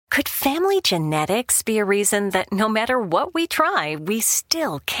Could family genetics be a reason that no matter what we try, we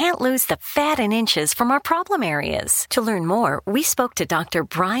still can't lose the fat and inches from our problem areas? To learn more, we spoke to Dr.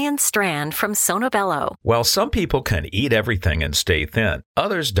 Brian Strand from Sonobello. While some people can eat everything and stay thin,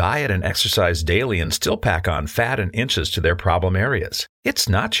 others diet and exercise daily and still pack on fat and inches to their problem areas. It's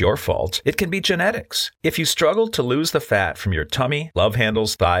not your fault. It can be genetics. If you struggle to lose the fat from your tummy, love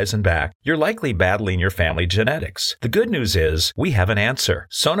handles, thighs, and back, you're likely battling your family genetics. The good news is we have an answer.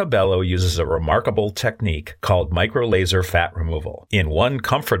 Sonobello uses a remarkable technique called microlaser fat removal. In one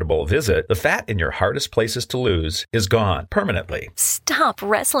comfortable visit, the fat in your hardest places to lose is gone permanently. Stop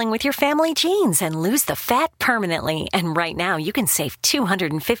wrestling with your family genes and lose the fat permanently. And right now, you can save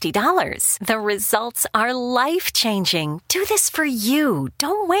 $250. The results are life-changing. Do this for you.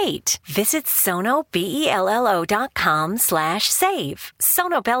 Don't wait. Visit sonobello.com/save.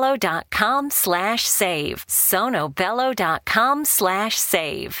 sonobello.com/save.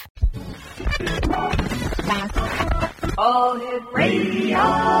 sonobello.com/save. All Hit Radio.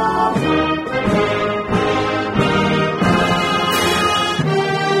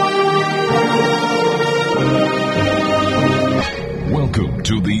 Welcome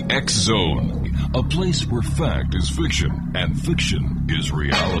to the X Zone, a place where fact is fiction and fiction is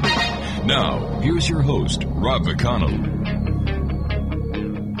reality. Now, here's your host, Rob McConnell.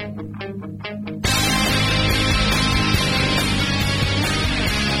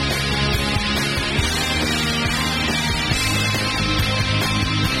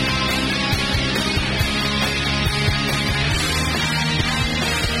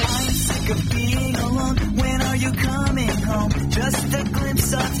 Just a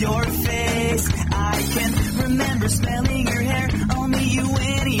glimpse of your face. I can remember smelling your hair. I'll meet you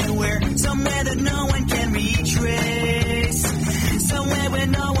anywhere, somewhere that no one can retrace, somewhere where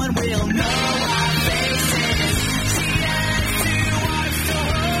no one will know our faces. She has two arms to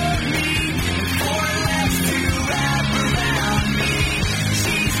hold me, four legs to wrap around me.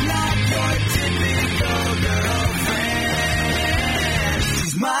 She's not your typical girlfriend.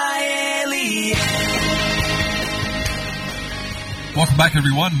 She's my alien. Welcome back,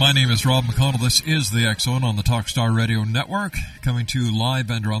 everyone. My name is Rob McConnell. This is the X Zone on the Talkstar Radio Network, coming to you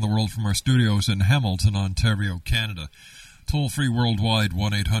live and around the world from our studios in Hamilton, Ontario, Canada. Toll-free worldwide,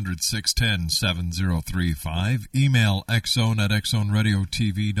 1-800-610-7035. Email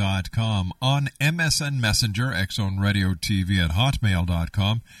xzone@xzoneradiotv.com. On MSN Messenger,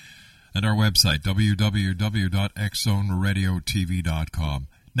 xzoneradiotv@hotmail.com. And our website, www.xzoneradiotv.com.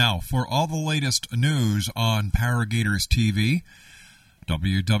 Now, for all the latest news on Paragators TV,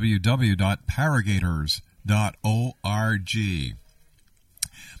 www.paragators.org.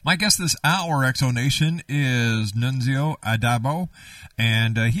 My guest this hour, Exonation, is NUNZIO ADDABBO,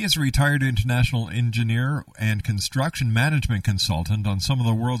 and he is a retired international engineer and construction management consultant on some of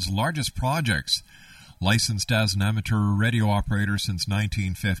the world's largest projects. Licensed as an amateur radio operator since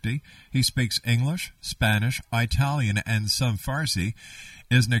 1950, he speaks English, Spanish, Italian, and some Farsi,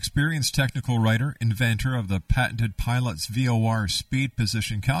 is an experienced technical writer, inventor of the patented Pilot's VOR speed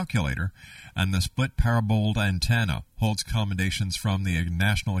position calculator and the split paraboled antenna, holds commendations from the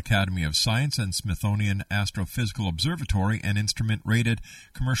National Academy of Science and Smithsonian Astrophysical Observatory, and instrument-rated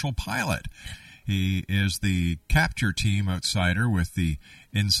commercial pilot. He is the capture team outsider with the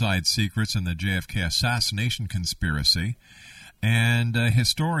inside secrets and the JFK assassination conspiracy, and a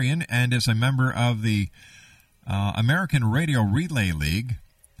historian, and is a member of the American Radio Relay League,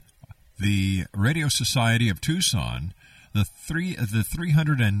 the Radio Society of Tucson, the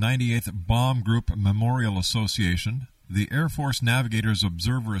 398th Bomb Group Memorial Association, the Air Force Navigators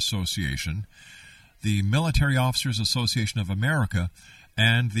Observer Association, the Military Officers Association of America,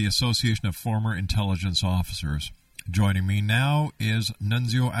 and the Association of Former Intelligence Officers. Joining me now is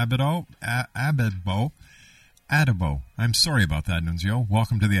NUNZIO ADDABBO. I'm sorry about that, NUNZIO.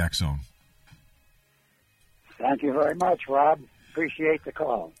 Welcome to the X Zone. Thank you very much, Rob. Appreciate the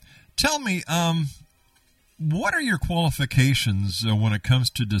call. Tell me, what are your qualifications when it comes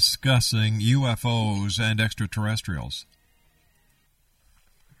to discussing UFOs and extraterrestrials?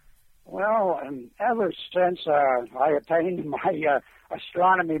 Well, ever since I obtained my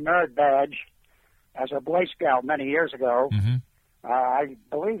astronomy merit badge as a Boy Scout many years ago, I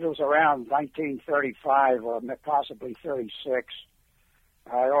believe it was around 1935 or possibly 36,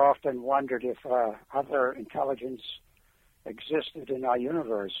 I often wondered if other intelligence existed in our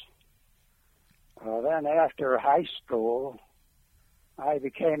universe. Then after high school, I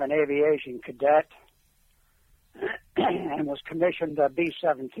became an aviation cadet and was commissioned a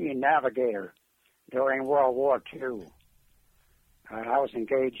B-17 navigator during World War II. I was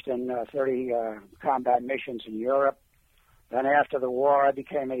engaged in 30 combat missions in Europe, Then after the war, I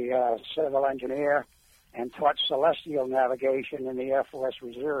became a civil engineer and taught celestial navigation in the Air Force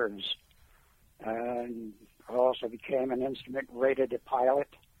Reserves. And I also became an instrument-rated pilot,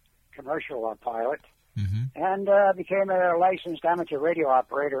 commercial pilot, and became a licensed amateur radio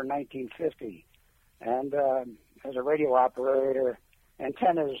operator in 1950. And as a radio operator,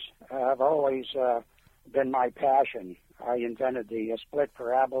 antennas have always been my passion. I invented the split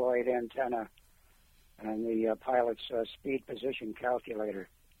paraboloid antenna and the pilot's speed position calculator.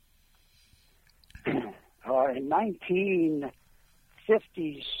 In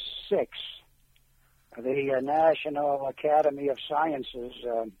 1956, the National Academy of Sciences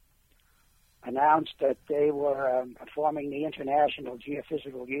announced that they were forming the International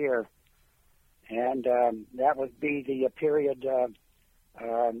Geophysical Year, and that would be the period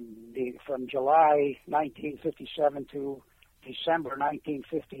from July 1957 to December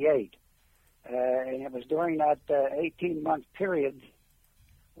 1958. And it was during that 18-month period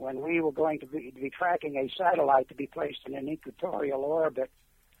when we were going to be tracking a satellite to be placed in an equatorial orbit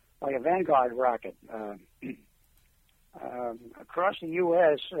by a Vanguard rocket. Across the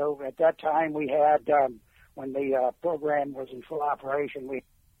U.S., so at that time we had, when the program was in full operation, we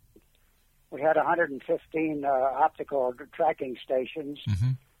had 115 optical tracking stations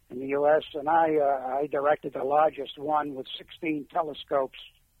in the U.S., and I directed the largest one with 16 telescopes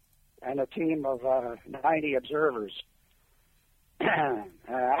and a team of 90 observers.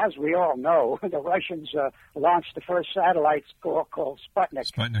 As we all know, the Russians launched the first satellite called Sputnik.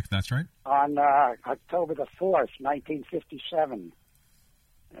 Sputnik, that's right. On October the 4th, 1957.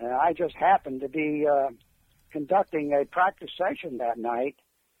 I just happened to be conducting a practice session that night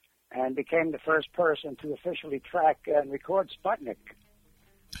and became the first person to officially track and record Sputnik.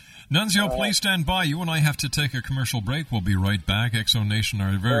 Nunzio, please stand by. You and I have to take a commercial break. We'll be right back. Exo Nation,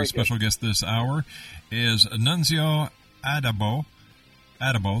 our very special guest this hour is Nunzio ADDABBO.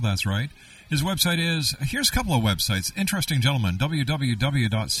 ADDABBO, that's right. His website is, here's a couple of websites. Interesting gentleman,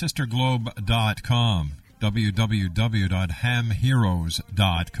 www.sisterglobe.com,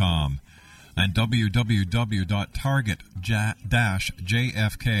 www.hamheroes.com, and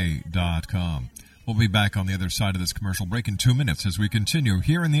www.target-jfk.com. We'll be back on the other side of this commercial break in 2 minutes as we continue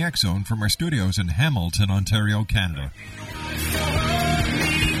here in the X Zone from our studios in Hamilton, Ontario, Canada.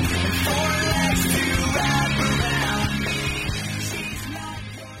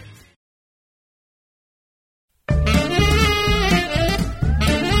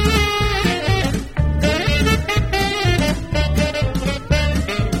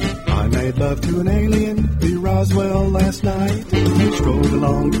 I made love to an alien, the Roswell, last night. We strolled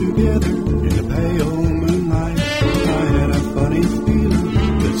along together in the pale moonlight. I had a funny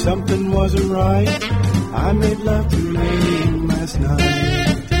feeling that something wasn't right. I made love to an alien last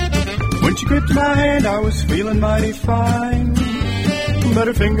night. When she gripped my hand, I was feeling mighty fine. But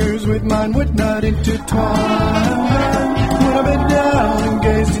her fingers with mine would not intertwine. When I bent down and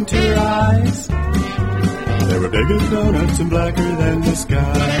gazed into her eyes, they were big as donuts and blacker than the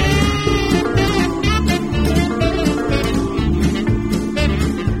sky.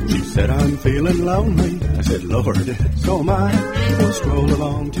 Said I'm feeling lonely. I said, Lord, so am I. We'll stroll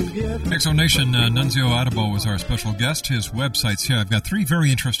along together. Exo Nation, Nunzio ADDABBO was our special guest. His websites here. I've got three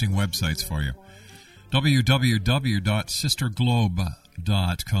very interesting websites for you.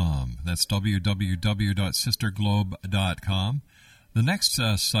 www.sisterglobe.com. That's www.sisterglobe.com. The next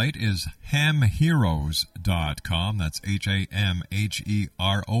site is hamheroes.com. That's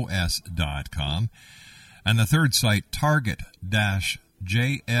HAMHEROS.com. And the third site,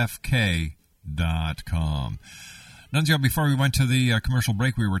 target-jfk.com. Nunzio, before we went to the commercial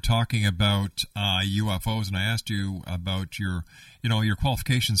break, we were talking about UFOs, and I asked you about your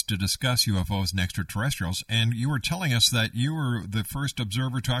qualifications to discuss UFOs and extraterrestrials, and you were telling us that you were the first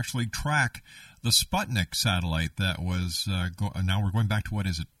observer to actually track the Sputnik satellite that was, now we're going back to, what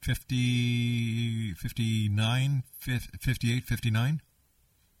is it, 58, 59?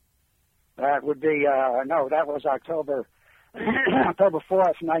 That would be, no, that was October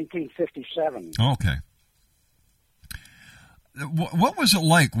 4th, 1957. Okay. What was it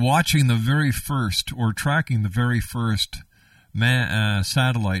like watching the very first, or tracking the very first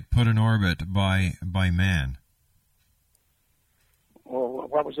satellite put in orbit by man? Well,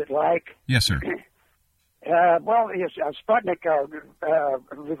 what was it like? Yes, sir. Sputnik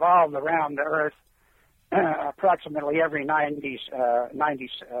revolved around the Earth approximately every 90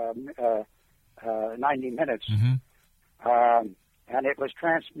 minutes. Mm-hmm. And it was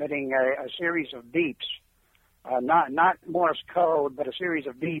transmitting a series of beeps, not Morse code, but a series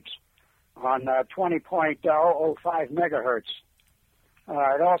of beeps on 20.005 megahertz.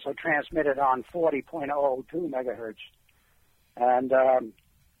 It also transmitted on 40.002 megahertz. And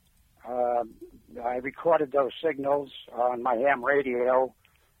I recorded those signals on my ham radio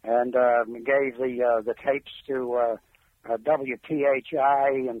and gave the tapes to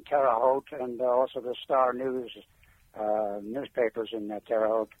WTHI in Terre Haute and also the Star News newspapers in Terre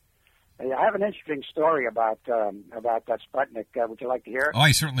Haute. I have an interesting story about that Sputnik. Would you like to hear it? Oh,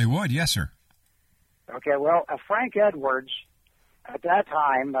 I certainly would. Yes, sir. Okay. Well, Frank Edwards, at that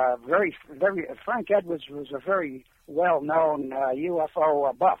time, Frank Edwards was a very well-known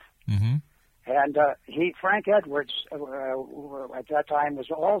UFO buff. Mm-hmm. And Frank Edwards, at that time,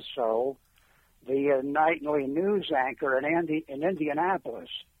 was also the nightly news anchor in Indianapolis.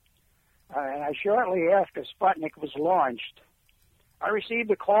 And shortly after Sputnik was launched, I received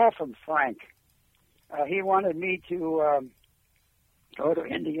a call from Frank. He wanted me to go to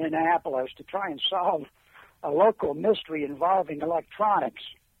Indianapolis to try and solve a local mystery involving electronics.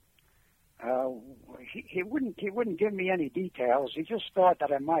 He wouldn't give me any details. He just thought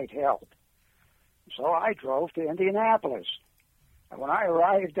that I might help. So I drove to Indianapolis. And when I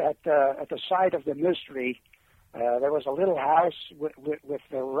arrived at the site of the mystery, there was a little house with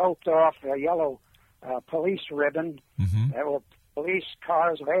the roped off yellow police ribbon. Mm-hmm. There were police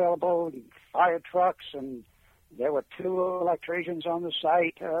cars available, and fire trucks, and there were 2 electricians on the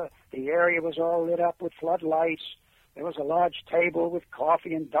site. The area was all lit up with floodlights. There was a large table with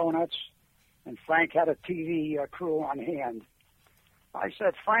coffee and donuts, and Frank had a TV crew on hand. I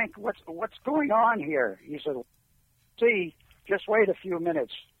said, Frank, what's going on here? He said, see, just wait a few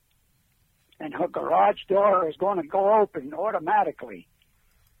minutes, and her garage door is going to go open automatically.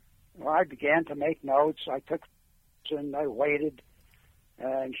 Well, I began to make notes. I took and I waited,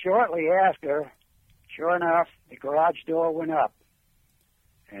 and shortly after, sure enough, the garage door went up.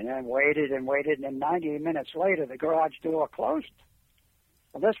 And then waited, and 90 minutes later, the garage door closed.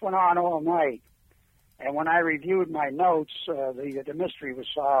 Well, this went on all night. And when I reviewed my notes, the mystery was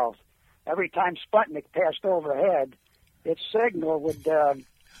solved. Every time Sputnik passed overhead, its signal would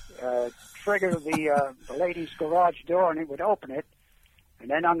trigger the lady's garage door, and it would open it. And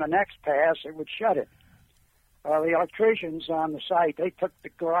then on the next pass, it would shut it. The electricians on the site, they took the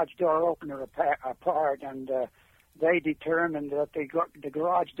garage door opener apart, and they determined that the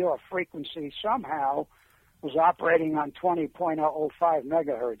garage door frequency somehow was operating on 20.005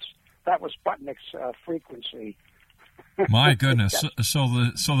 megahertz. That was Sputnik's frequency. My goodness! So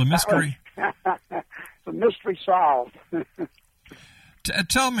the mystery. The mystery solved.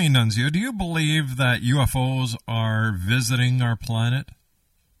 Tell me, Nunzio, do you believe that UFOs are visiting our planet?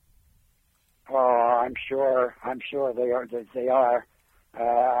 Oh, I'm sure they are.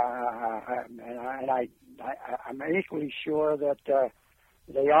 I'm equally sure that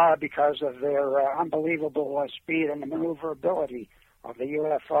they are because of their unbelievable speed and the maneuverability of the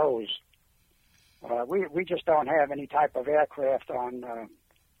UFOs. We just don't have any type of aircraft on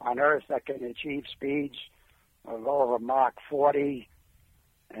Earth that can achieve speeds of over Mach 40,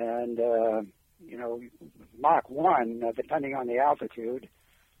 and Mach 1, depending on the altitude,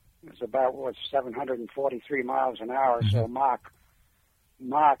 is about 743 miles an hour. Mm-hmm. So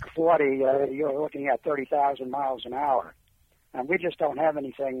Mach 40, you're looking at 30,000 miles an hour, and we just don't have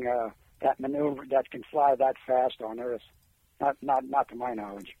anything that can fly that fast on Earth. Not to my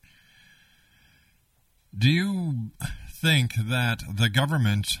knowledge. Do you think that the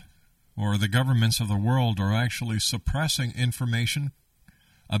government or the governments of the world are actually suppressing information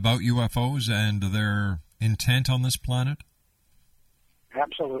about UFOs and their intent on this planet?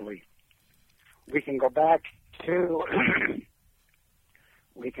 Absolutely. We can go back to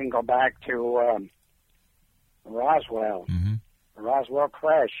Roswell. Mm-hmm. The Roswell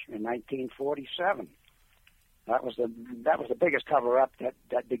crash in 1947. That was the biggest cover-up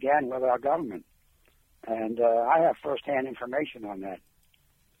that began with our government, and I have first-hand information on that.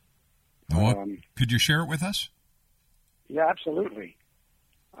 Could you share it with us? Yeah, absolutely.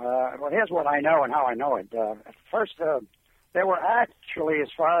 Well, here's what I know and how I know it. First, there were actually, as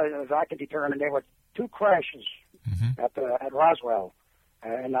far as I can determine, there were 2 crashes mm-hmm. at Roswell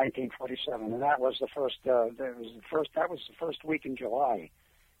in 1947, and that was the first. That was the first week in July,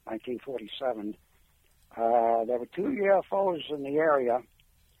 1947. There were 2 UFOs in the area,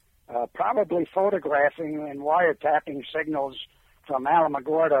 probably photographing and wiretapping signals from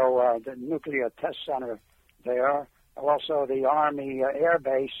Alamogordo, the nuclear test center there, also the Army Air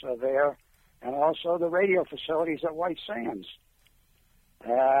Base there, and also the radio facilities at White Sands.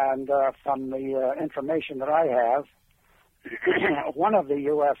 And from the information that I have, one of the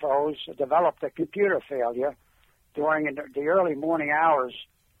UFOs developed a computer failure during the early morning hours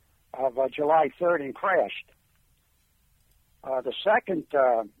of July 3rd and crashed. The second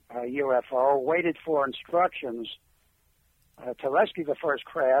UFO waited for instructions to rescue the first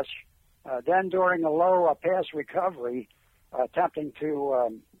crash. Then during a low pass recovery, attempting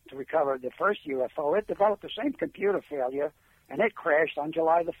to recover the first UFO, it developed the same computer failure, and it crashed on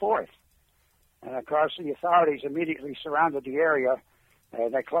July the 4th. And, of course, the authorities immediately surrounded the area.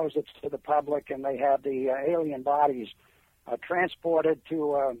 They closed it to the public, and they had the alien bodies transported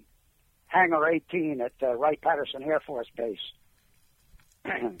to Hangar 18 at Wright-Patterson Air Force Base.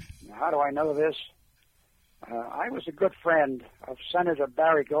 How do I know this? I was a good friend of Senator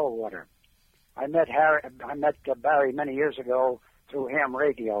Barry Goldwater. I met Barry many years ago through ham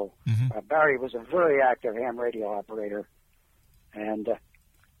radio. Mm-hmm. Barry was a very active ham radio operator, and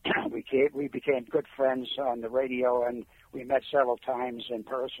we became good friends on the radio, and we met several times in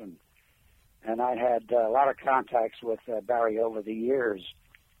person. And I had a lot of contacts with Barry over the years.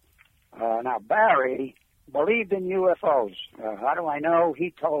 Now, Barry believed in UFOs. How do I know?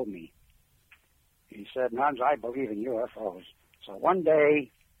 He told me. He said, "Nuns, I believe in UFOs." So one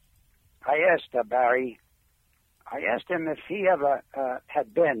day, I asked Barry, if he ever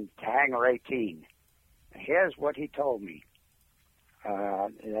had been to Hangar 18. Here's what he told me.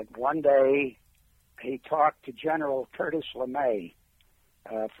 That one day, he talked to General Curtis LeMay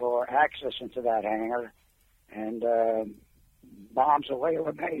for access into that hangar, and bombs away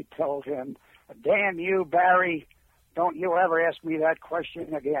LeMay told him, "Damn you, Barry, don't you ever ask me that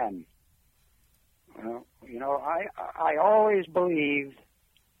question again." Well, you know, I always believed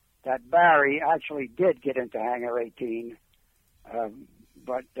that Barry actually did get into Hangar 18,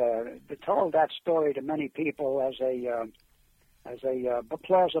 but told that story to many people as a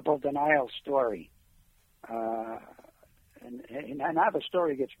plausible denial story. And now the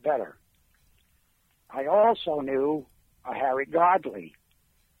story gets better. I also knew Harry Godley.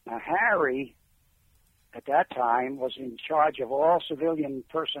 Now, Harry, at that time, was in charge of all civilian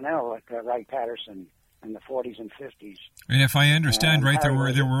personnel at Wright-Patterson in the 40s and 50s. And if I understand right, there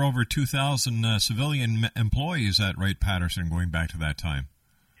were over 2,000 civilian employees at Wright-Patterson going back to that time.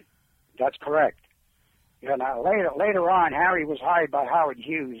 That's correct. Yeah. Now later on, Harry was hired by Howard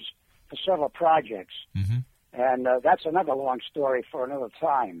Hughes for several projects, mm-hmm. and that's another long story for another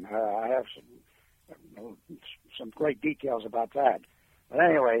time. I have some great details about that. But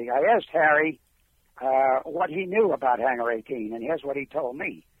anyway, I asked Harry what he knew about Hangar 18, and here's what he told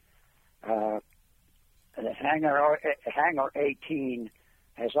me. Hangar 18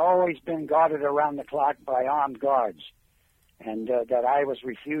 has always been guarded around the clock by armed guards, and that I was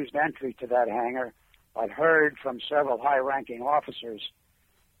refused entry to that hangar. I'd heard from several high-ranking officers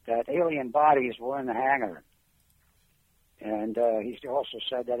that alien bodies were in the hangar. And he also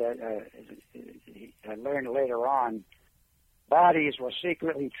said that I learned later on, bodies were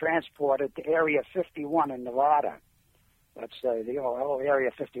secretly transported to Area 51 in Nevada. That's the old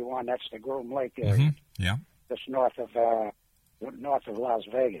Area 51. That's the Groom Lake area. Mm-hmm. Yeah. Just north of Las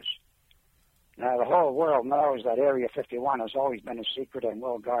Vegas. Now, the whole world knows that Area 51 has always been a secret and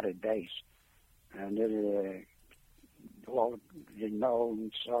well-guarded base. And all the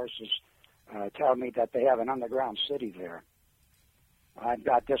known sources tell me that they have an underground city there. I've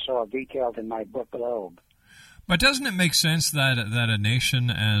got this all detailed in my book, Globe. But doesn't it make sense that a nation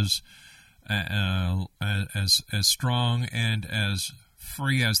as strong and as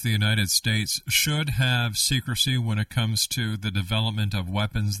free as the United States should have secrecy when it comes to the development of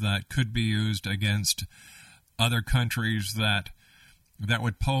weapons that could be used against other countries that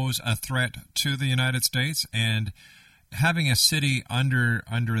would pose a threat to the United States? And having a city under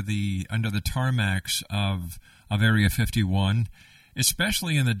the tarmacs of Area 51,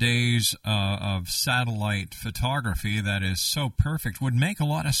 especially in the days of satellite photography that is so perfect, would make a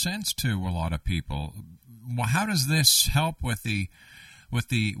lot of sense to a lot of people. Well, how does this help with the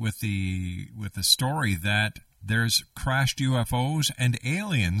story that there's crashed UFOs and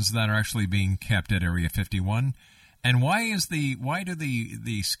aliens that are actually being kept at Area 51? And why do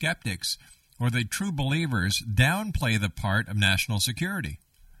the skeptics or the true believers downplay the part of national security?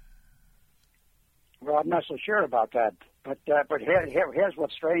 Well, I'm not so sure about that. But here's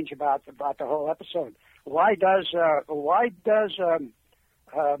what's strange about the whole episode. Why does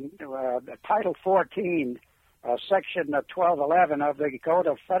Title 14, Section 1211 of the Code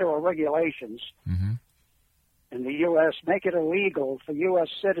of Federal Regulations mm-hmm. in the U.S. make it illegal for U.S.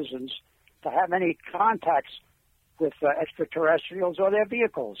 citizens to have any contacts with extraterrestrials or their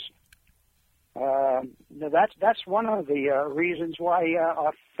vehicles? That's one of the reasons why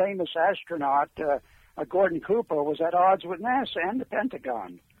our famous astronaut Gordon Cooper was at odds with NASA and the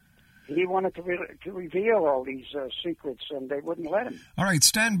Pentagon. He wanted to reveal all these secrets, and they wouldn't let him. All right,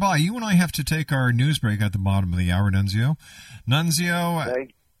 stand by. You and I have to take our news break at the bottom of the hour, Nunzio. Nunzio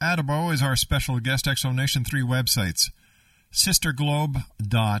Okay. ADDABBO is our special guest. Exonation 3 websites.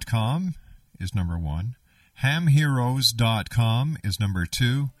 SisterGlobe.com is number 1. HamHeroes.com is number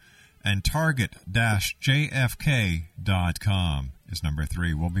 2. And Target-JFK.com is number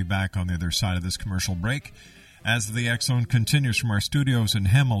 3. We'll be back on the other side of this commercial break as the X Zone continues from our studios in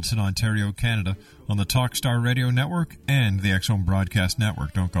Hamilton, Ontario, Canada, on the Talkstar Radio Network and the X Zone Broadcast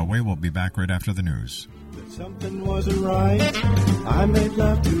Network. Don't go away. We'll be back right after the news. But something wasn't right. I made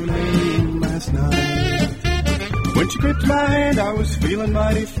love to an alien last night. When she gripped my hand, I was feeling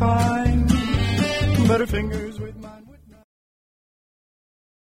mighty fine. But her fingers with mine would not.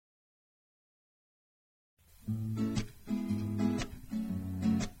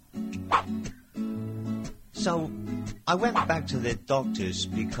 So I went back to the doctors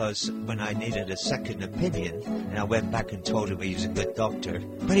because when I needed a second opinion, and I went back and told him he was a good doctor,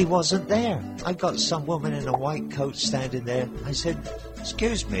 but he wasn't there. I got some woman in a white coat standing there. I said,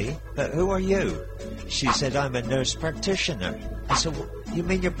 "Excuse me, but who are you?" She said, "I'm a nurse practitioner." I said, "You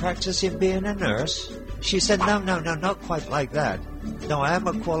mean you're practicing being a nurse?" She said, no, not quite like that. No, I am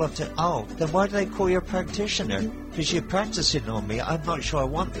a qualified... Oh, then why do they call you a practitioner? Because you're practicing on me. I'm not sure I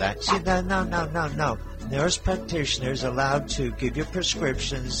want that. See, no. Nurse practitioners allowed to give you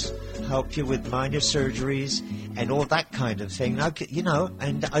prescriptions, help you with minor surgeries, and all that kind of thing.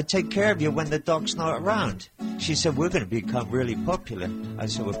 And I take care of you when the doc's not around. She said, "We're going to become really popular." I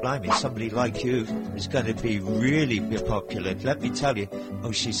said, "Well, blimey, somebody like you is going to be really popular. Let me tell you."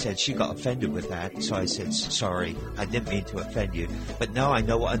 Oh, she said she got offended with that. So I said, "Sorry, I didn't mean to offend you. But now I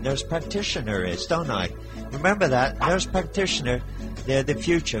know what a nurse practitioner is, don't I?" Remember that, nurse practitioner, they're the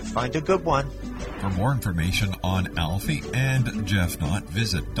future. Find a good one. For more information on Alfie and Jeff Knott,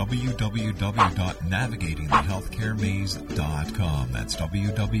 visit www.navigatingthehealthcaremaze.com. That's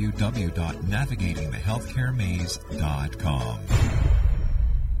www.navigatingthehealthcaremaze.com.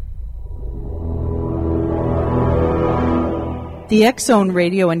 The X Zone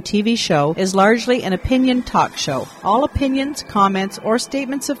radio and TV show is largely an opinion talk show. All opinions, comments, or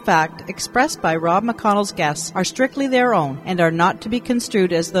statements of fact expressed by Rob McConnell's guests are strictly their own and are not to be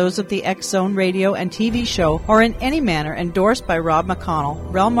construed as those of the X Zone radio and TV show or in any manner endorsed by Rob McConnell,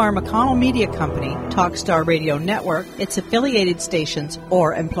 Relmar McConnell Media Company, Talkstar Radio Network, its affiliated stations,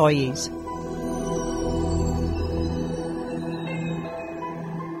 or employees.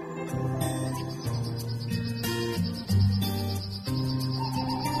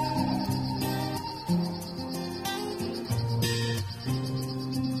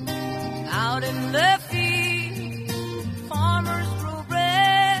 Out in the field, farmers grow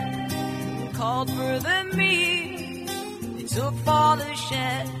bread and called for the meat. They took for the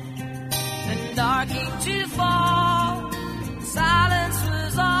shed, and dark came to fall. Silence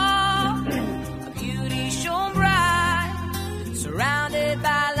was all. A beauty shone bright, surrounded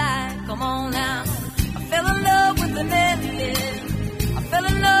by light. Come on now, I fell in love with the million. I fell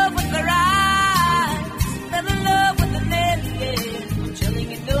in love with the rise. Fell in love with the million. I'm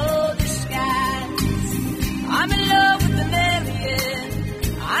telling you, no. I'm in love with the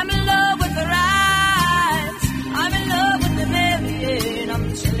million. I'm in love with the rise. I'm in love with the million.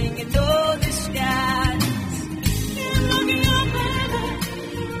 I'm chilling in all the skies.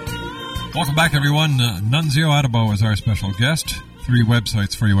 Welcome back, everyone. Nunzio ADDABBO is our special guest. 3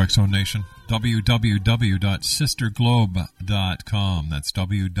 websites for you, X Zone Nation. www.sisterglobe.com. That's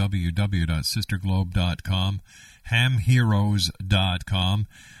www.sisterglobe.com. HamHeroes.com.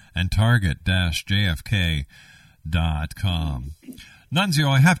 And Target-JFK.com. Nunzio,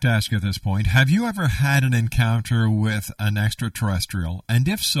 I have to ask you at this point, have you ever had an encounter with an extraterrestrial? And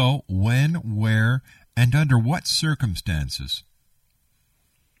if so, when, where, and under what circumstances?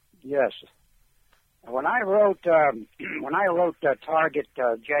 Yes. When I wrote Target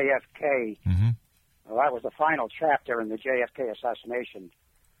JFK, well, that was the final chapter in the JFK assassination.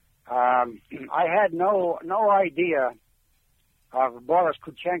 I had no idea of Boris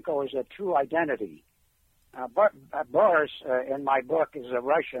Kuchenko as a true identity. But Boris, in my book, is a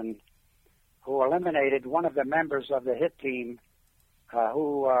Russian who eliminated one of the members of the hit team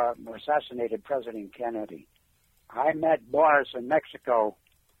who assassinated President Kennedy. I met Boris in Mexico,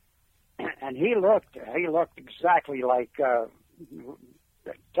 and he looked exactly like a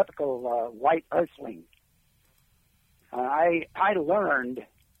typical white earthling. I learned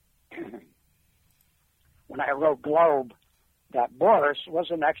when I wrote Globe that Boris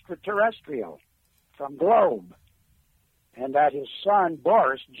was an extraterrestrial from Globe, and that his son,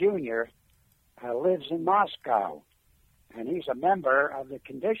 Boris Jr., lives in Moscow, and he's a member of the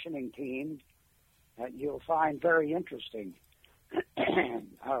conditioning team that you'll find very interesting.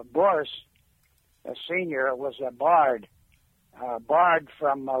 Boris Sr. was a barred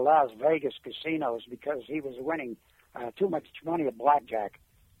from Las Vegas casinos because he was winning too much money at blackjack.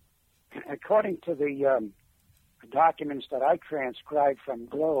 According to the documents that I transcribed from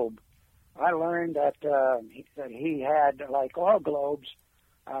Globe, I learned that he had, like all globes,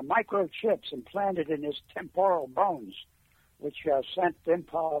 microchips implanted in his temporal bones, which sent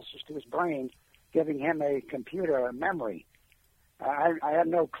impulses to his brain, giving him a computer memory. I had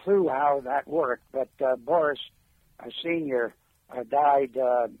no clue how that worked, but Boris Sr. Died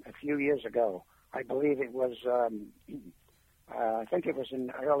a few years ago. I believe it was, I think it was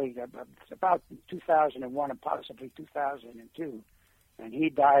in early, about 2001 and possibly 2002. And he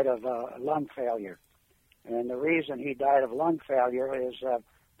died of lung failure. And the reason he died of lung failure is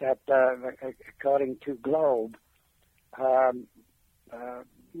that, according to Globe,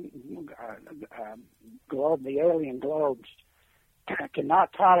 the alien globes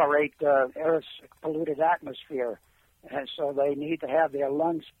cannot tolerate Earth's polluted atmosphere, and so they need to have their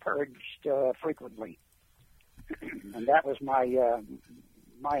lungs purged frequently. And that was my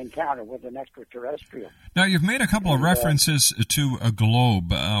encounter with an extraterrestrial. Now, you've made a couple of references to a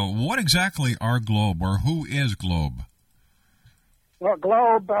globe. What exactly are globe, or who is globe? Well,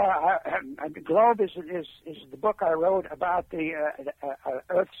 Globe, Globe is the book I wrote about the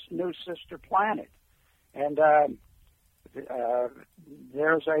Earth's new sister planet, and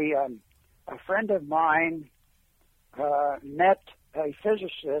there's a friend of mine met a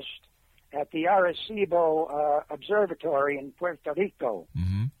physicist at the Arecibo Observatory in Puerto Rico.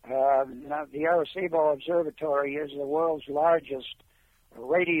 Mm-hmm. Now, the Arecibo Observatory is the world's largest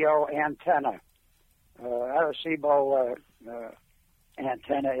radio antenna. Arecibo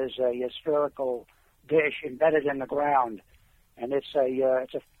antenna is a spherical dish embedded in the ground, and it's a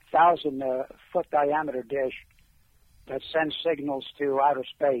 1,000-foot diameter dish that sends signals to outer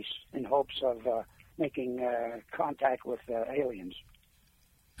space in hopes of making contact with aliens.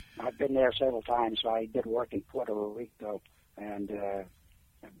 I've been there several times. I did work in Puerto Rico, and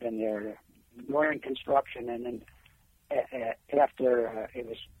I've been there during construction and then after it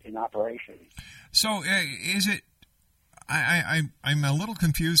was in operation. So is it... I'm a little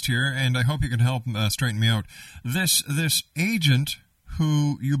confused here, and I hope you can help straighten me out. This agent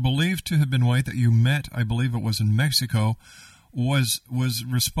who you believe to have been white that you met, I believe it was in Mexico, was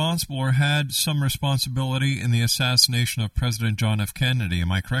responsible or had some responsibility in the assassination of President John F. Kennedy.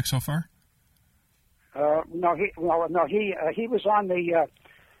 Am I correct so far? No, he was on the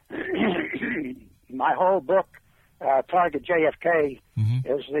my whole book, Target JFK, mm-hmm.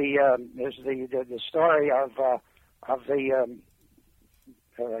 is the story of the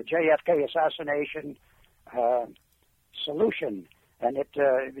JFK assassination solution, and it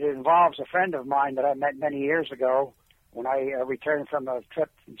involves a friend of mine that I met many years ago when I returned from a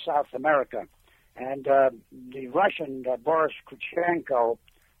trip in South America. And the Russian, Boris Kuchenko,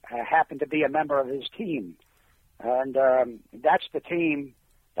 happened to be a member of his team. And that's the team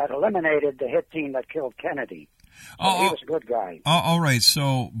that eliminated the hit team that killed Kennedy. He was a good guy. All right,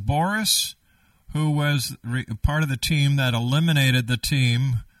 so Boris, who was part of the team that eliminated the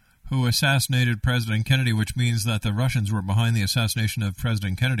team who assassinated President Kennedy, which means that the Russians were behind the assassination of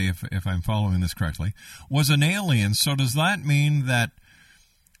President Kennedy, if I'm following this correctly, was an alien. So does that mean that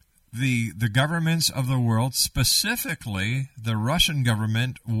the governments of the world, specifically the Russian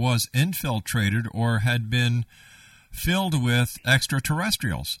government, was infiltrated or had been filled with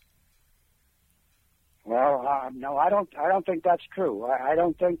extraterrestrials? Well, no, I don't think that's true. I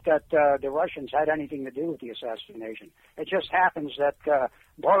don't think that the Russians had anything to do with the assassination. It just happens that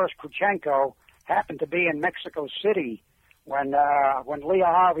Boris Kuchenko happened to be in Mexico City when Lee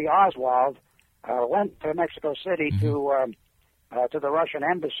Harvey Oswald went to Mexico City to the Russian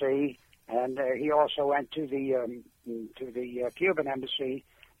embassy, and he also went to the Cuban embassy.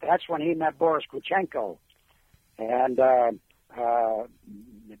 That's when he met Boris Kuchenko, and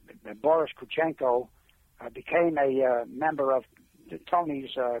Boris Kuchenko became a member of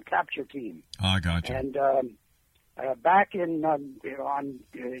Tony's capture team. I got you. And back on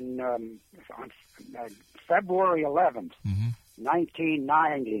February 11th,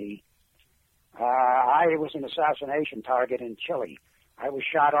 1990, I was an assassination target in Chile. I was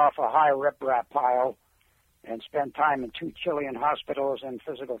shot off a high riprap pile and spent time in 2 Chilean hospitals and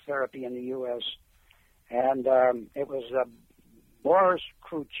physical therapy in the U.S. And it was Boris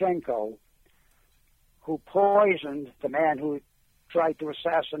Kuchenko who poisoned the man who tried to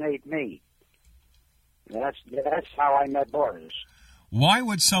assassinate me. That's how I met Boris. Why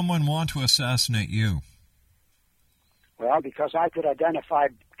would someone want to assassinate you? Well, because I could identify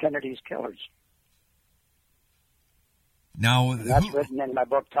Kennedy's killers. Now, and that's written in my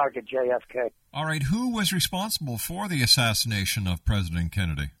book, Target JFK. All right, who was responsible for the assassination of President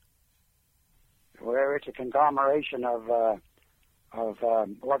Kennedy? where it's a conglomeration of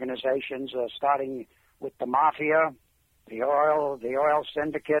organizations, starting with the mafia, the oil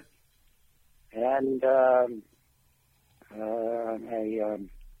syndicate, and a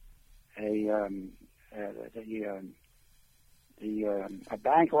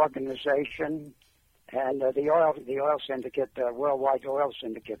bank organization, and the oil syndicate, worldwide oil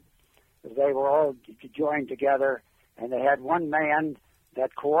syndicate. They were all joined together, and they had one man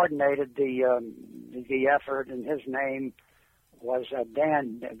that coordinated the effort, and his name was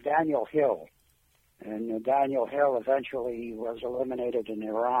Daniel Hill. And Daniel Hill eventually was eliminated in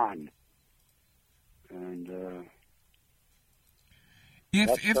Iran. And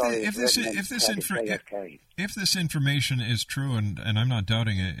if this information is true, and I'm not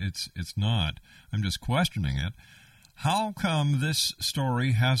doubting it, it's not. I'm just questioning it. How come this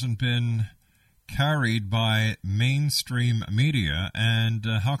story hasn't been carried by mainstream media, and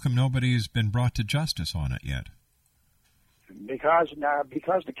how come nobody's been brought to justice on it yet? Because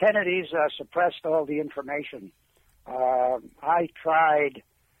the Kennedys suppressed all the information. I tried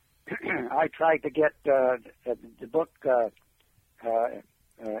to get the book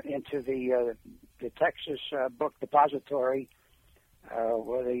into the Texas book depository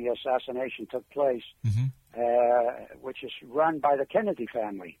where the assassination took place, which is run by the Kennedy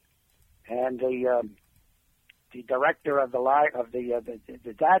family, and the director of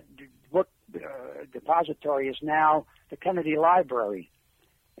that book depository is now the Kennedy Library,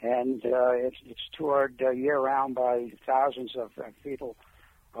 and it's toured year-round by thousands of people.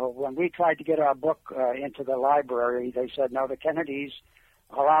 When we tried to get our book into the library, they said, no, the Kennedys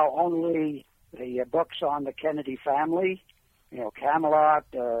allow only the books on the Kennedy family, Camelot,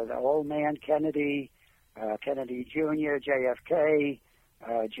 the old man Kennedy, Kennedy Jr., JFK,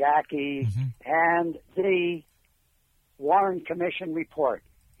 Jackie, and the Warren Commission report.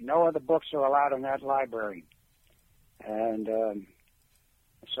 No other books are allowed in that library. And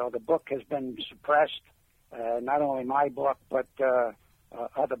so the book has been suppressed, not only my book, but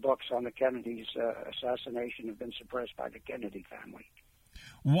other books on the Kennedy's assassination have been suppressed by the Kennedy family.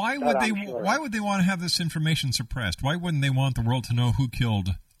 Why would they want to have this information suppressed? Why wouldn't they want the world to know who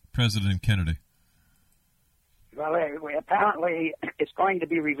killed President Kennedy? Well, apparently it's going to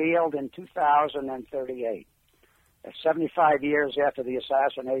be revealed in 2038. 75 years after the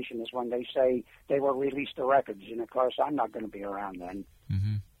assassination is when they say they will release the records. And, of course, I'm not going to be around then.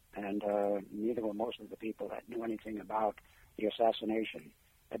 And neither will most of the people that knew anything about the assassination.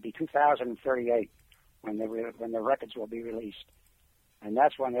 It'd be 2038 when the records will be released. And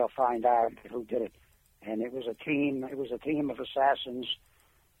that's when they'll find out who did it. And it was a team of assassins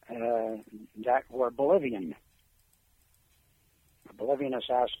that were Bolivian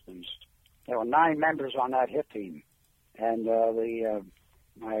assassins. There were 9 members on that hit team. And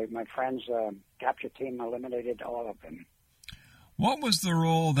my friend's capture team eliminated all of them. What was the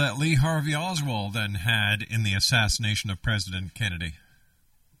role that Lee Harvey Oswald then had in the assassination of President Kennedy?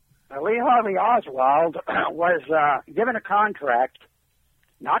 Lee Harvey Oswald was given a contract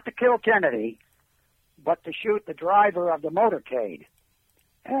not to kill Kennedy, but to shoot the driver of the motorcade.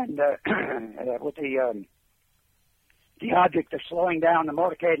 And with the object of slowing down the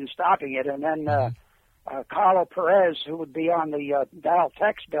motorcade and stopping it, and then Carlo Perez, who would be on the Dow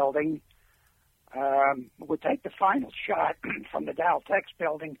Tex building, would take the final shot from the Dow Tex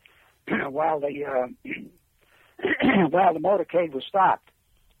building while the motorcade was stopped.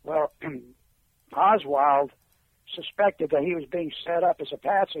 Well, Oswald suspected that he was being set up as a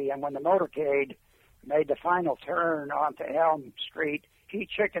patsy, and when the motorcade made the final turn onto Elm Street, he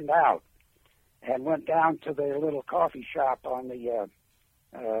chickened out and went down to the little coffee shop on the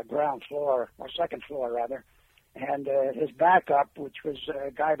ground floor, or second floor rather, and his backup, which was a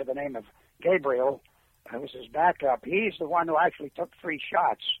guy by the name of Gabriel, was his backup. He's the one who actually took 3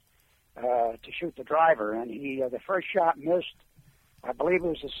 shots to shoot the driver, and the first shot missed. I believe it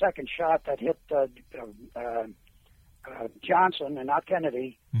was the second shot that hit Johnson and not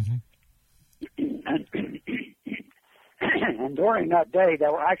Kennedy. And during that day,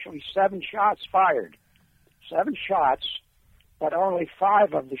 there were actually 7 shots fired. 7 shots, but only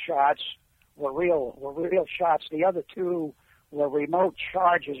 5 of the shots were real shots. The other 2 were remote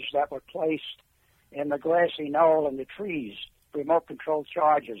charges that were placed in the grassy knoll and the trees, remote control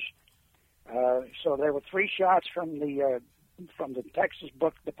charges. So there were 3 shots from the Texas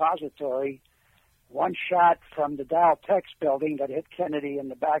Book Depository, 1 shot from the Dow Tex building that hit Kennedy in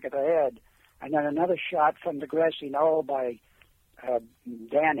the back of the head, and then another shot from the grassy knoll by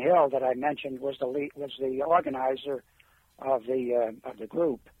Dan Hill that I mentioned was the organizer of the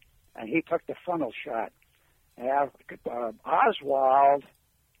group, and he took the funnel shot. Oswald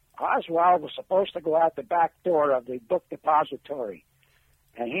Oswald was supposed to go out the back door of the book depository,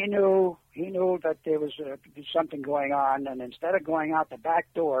 and he knew that there was something going on. And instead of going out the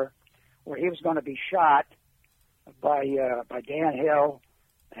back door, where he was going to be shot by Dan Hill,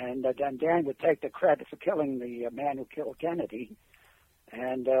 and then Dan would take the credit for killing the man who killed Kennedy,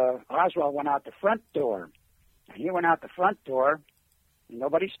 and Oswald went out the front door. And he went out the front door, and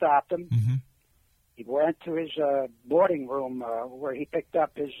nobody stopped him. Mm-hmm. He went to his boarding room where he picked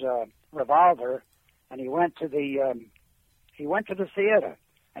up his revolver, and he went to the theater.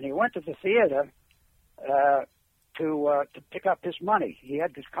 And he went to the theater to pick up his money. He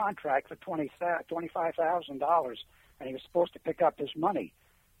had this contract for $25,000, and he was supposed to pick up his money.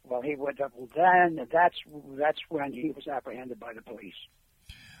 Well, he would. Then that's when he was apprehended by the police.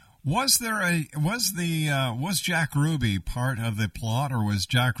 Was Jack Ruby part of the plot, or was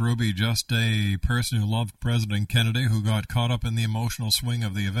Jack Ruby just a person who loved President Kennedy who got caught up in the emotional swing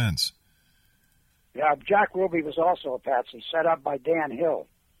of the events? Yeah, Jack Ruby was also a patsy, set up by Dan Hill.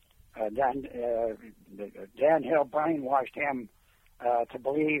 Dan Hill brainwashed him to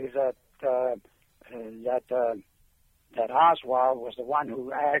believe that Oswald was the one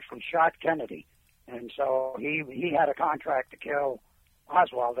who actually shot Kennedy, and so he had a contract to kill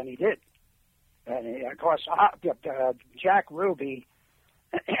Oswald, and he did. And of course, Jack Ruby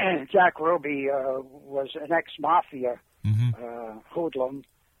was an ex-mafia hoodlum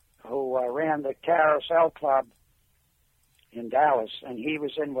who ran the Carousel Club in Dallas, and he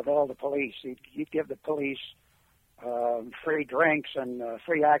was in with all the police. He'd give the police free drinks and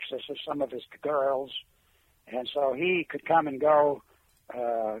free access to some of his girls, and so he could come and go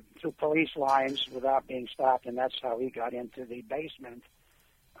through police lines without being stopped, and that's how he got into the basement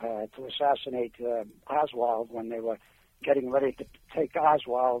to assassinate Oswald when they were getting ready to take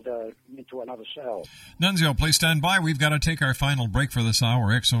Oswald into another cell. Nunzio, please stand by. We've got to take our final break for this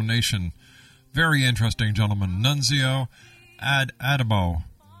hour. Exo Nation, very interesting gentleman. Nunzio ADDABBO.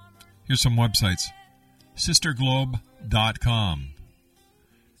 Here's some websites. SisterGlobe.com,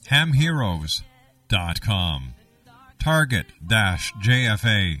 HamHeroes.com,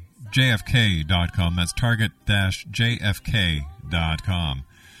 Target-JFK.com. That's Target-JFK.com.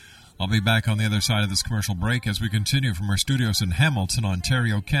 I'll be back on the other side of this commercial break as we continue from our studios in Hamilton,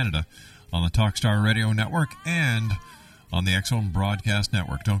 Ontario, Canada, on the Talkstar Radio Network and on the X Zone Broadcast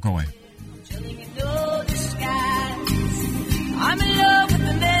Network. Don't go away. I'm in love with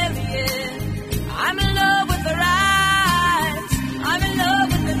the Marion. I'm in love with the rise. I'm in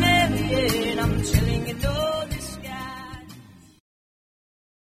love with the Marion. I'm chilling in the sky.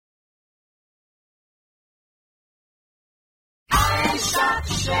 I shot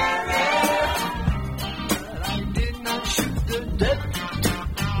the sheriff, but I did not shoot the deputy.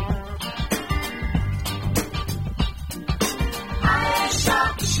 I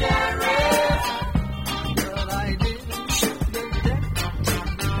shot the sheriff, but I didn't shoot the deputy.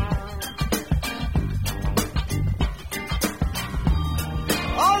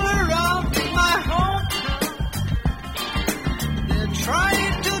 All around in my hometown, they're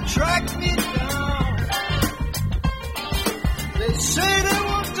trying to track me down. They say they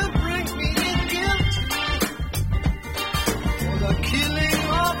want to bring me in guilty for the killing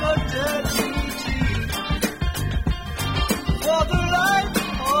of a deputy, for the life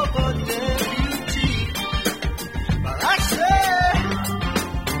of a deputy. But I say,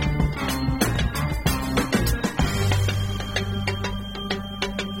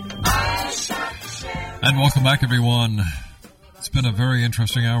 And welcome back, everyone. It's been a very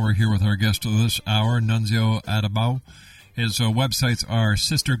interesting hour here with our guest of this hour, Nunzio ADDABBO. His websites are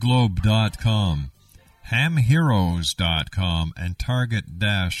SisterGlobe.com, HamHeroes.com, and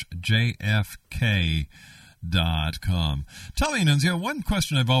Target-JFK.com. Tell me, Nunzio, one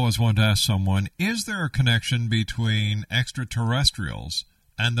question I've always wanted to ask someone, is there a connection between extraterrestrials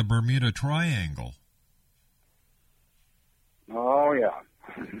and the Bermuda Triangle? Oh, yeah.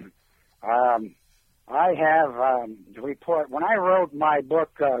 I have the report. When I wrote my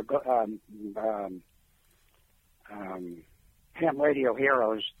book, Ham Radio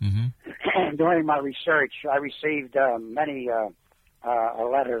Heroes, during my research, I received many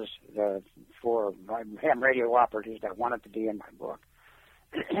letters for ham radio operators that wanted to be in my book.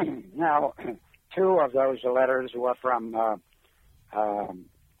 Now, two of those letters were from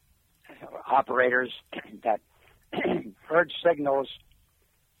operators that heard signals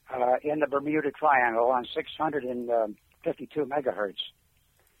in the Bermuda Triangle on 652 megahertz.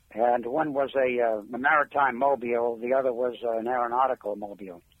 And one was a maritime mobile, the other was an aeronautical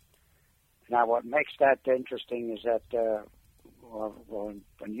mobile. Now, what makes that interesting is that,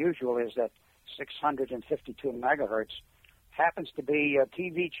 unusual is that 652 megahertz happens to be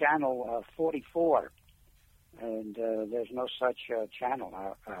TV channel 44, and there's no such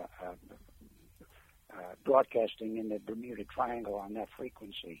channel broadcasting in the Bermuda Triangle on that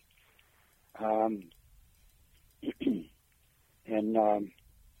frequency.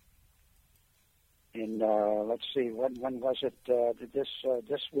 Let's see, when was it? This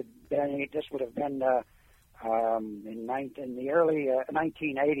would have been in the early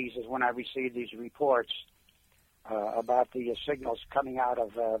 1980s is when I received these reports about the signals coming out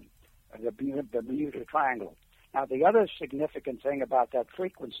of the Bermuda Triangle. Now, the other significant thing about that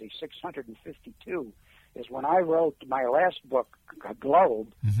frequency, 652, is when I wrote my last book,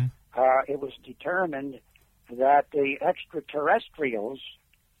 Globe, it was determined that the extraterrestrials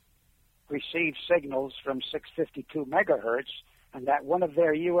received signals from 652 megahertz, and that one of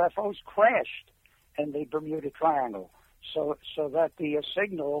their UFOs crashed in the Bermuda Triangle. So that the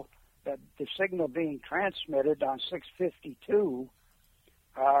signal being transmitted on 652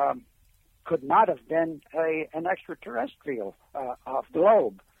 could not have been an extraterrestrial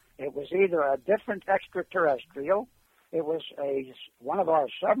globe. It was either a different extraterrestrial, it was one of our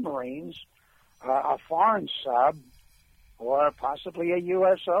submarines, a foreign sub, or possibly a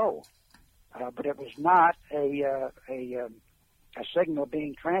USO. But it was not a signal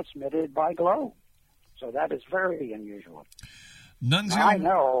being transmitted by globe. So that is very unusual. NUNZIO. I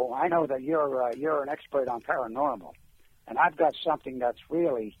know that you're an expert on paranormal, and I've got something that's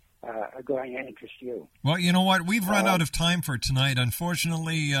really going to interest you. Well, you know what? We've run out of time for tonight,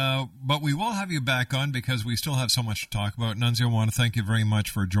 unfortunately, but we will have you back on because we still have so much to talk about. NUNZIO, I want to thank you very much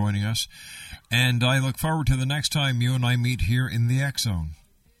for joining us, and I look forward to the next time you and I meet here in the X Zone.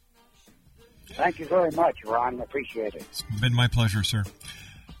 Thank you very much, Ron. Appreciate it. It's been my pleasure, sir.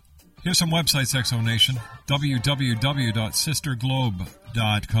 Here's some websites, Exonation.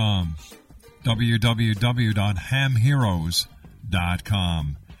 www.sisterglobe.com,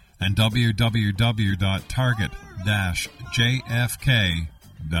 www.hamheroes.com, and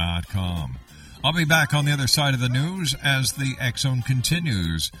www.target-jfk.com. I'll be back on the other side of the news as the X Zone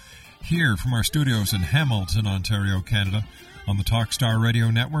continues here from our studios in Hamilton, Ontario, Canada, on the Talkstar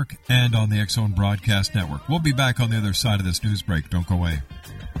Radio Network and on the X Zone Broadcast Network. We'll be back on the other side of this news break. Don't go away.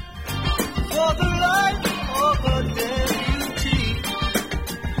 For the life of a deputy,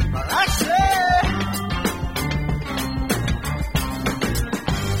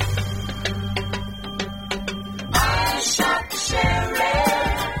 I shot the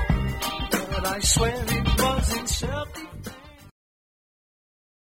sheriff, but I swear